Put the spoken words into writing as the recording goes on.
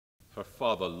Her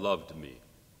father loved me,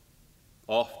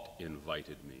 oft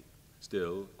invited me,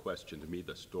 still questioned me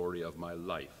the story of my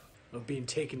life. Of being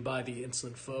taken by the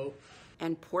insolent foe.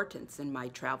 And portents in my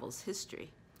travels history.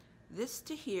 This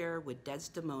to hear would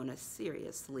Desdemona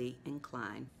seriously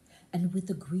incline. And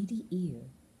with a greedy ear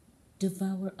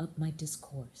devour up my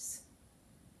discourse.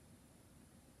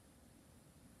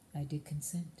 I did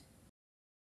consent.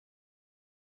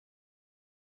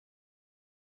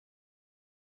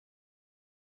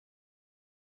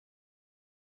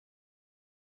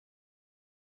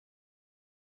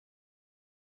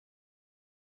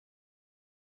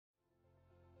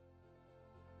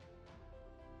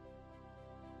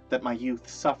 That my youth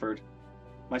suffered,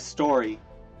 my story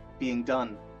being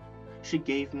done, she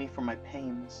gave me for my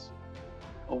pains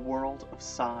a world of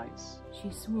sighs. She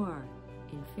swore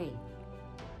in faith.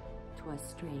 'Twas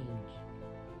strange.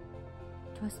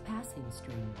 'Twas passing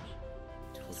strange.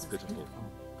 'Twas pitiful.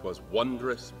 'Twas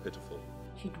wondrous pitiful.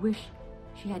 She'd wish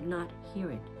she had not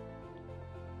hear it.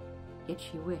 Yet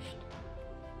she wished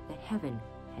that heaven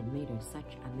had made her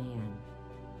such a man.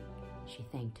 She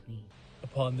thanked me.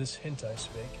 Upon this hint I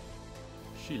spake.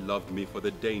 She loved me for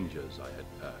the dangers I had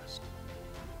passed,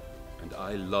 and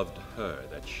I loved her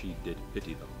that she did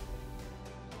pity them.